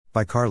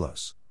By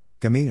Carlos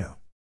Gamino.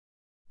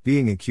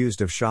 Being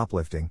accused of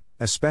shoplifting,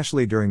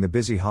 especially during the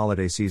busy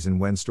holiday season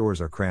when stores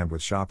are crammed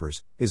with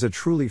shoppers, is a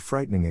truly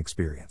frightening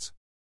experience.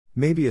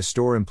 Maybe a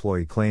store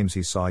employee claims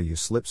he saw you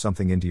slip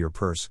something into your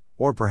purse,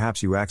 or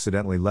perhaps you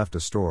accidentally left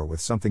a store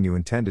with something you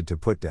intended to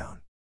put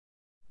down.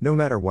 No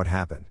matter what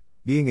happened,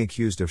 being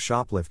accused of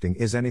shoplifting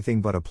is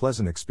anything but a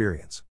pleasant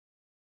experience.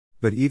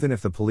 But even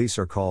if the police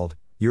are called,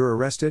 you're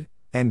arrested,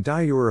 and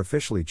you are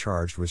officially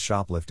charged with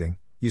shoplifting,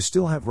 you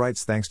still have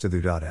rights thanks to the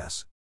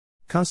U.S.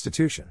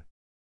 Constitution.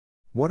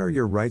 What are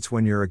your rights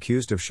when you're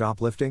accused of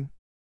shoplifting?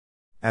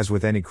 As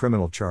with any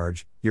criminal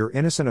charge, you're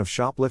innocent of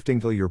shoplifting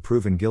till you're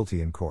proven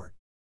guilty in court.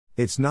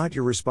 It's not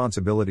your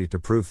responsibility to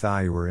prove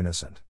that you are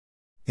innocent.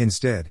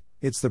 Instead,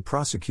 it's the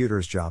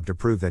prosecutor's job to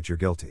prove that you're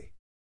guilty.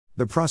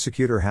 The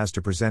prosecutor has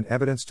to present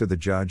evidence to the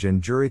judge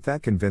and jury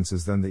that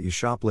convinces them that you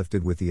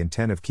shoplifted with the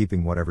intent of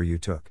keeping whatever you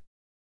took.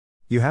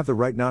 You have the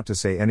right not to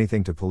say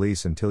anything to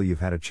police until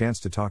you've had a chance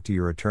to talk to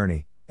your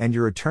attorney, and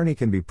your attorney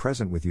can be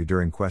present with you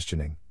during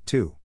questioning,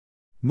 too.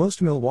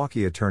 Most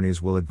Milwaukee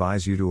attorneys will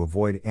advise you to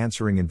avoid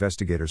answering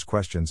investigators'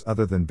 questions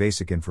other than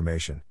basic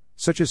information,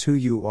 such as who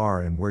you are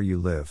and where you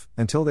live,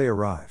 until they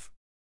arrive.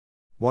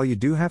 While you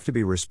do have to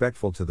be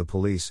respectful to the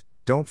police,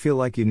 don't feel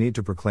like you need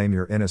to proclaim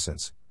your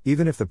innocence,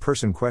 even if the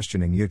person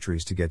questioning you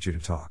tries to get you to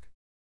talk.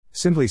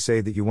 Simply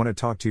say that you want to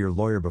talk to your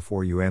lawyer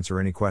before you answer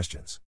any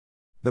questions.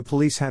 The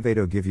police have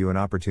to give you an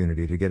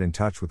opportunity to get in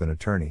touch with an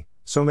attorney,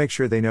 so make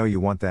sure they know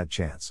you want that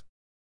chance.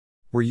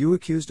 Were you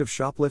accused of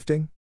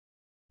shoplifting?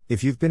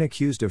 If you've been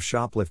accused of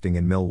shoplifting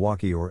in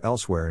Milwaukee or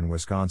elsewhere in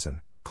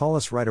Wisconsin, call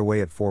us right away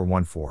at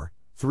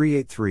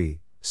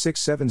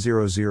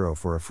 414-383-6700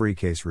 for a free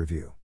case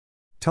review.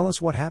 Tell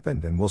us what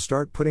happened and we'll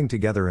start putting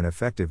together an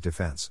effective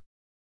defense.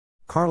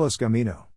 Carlos Gamino.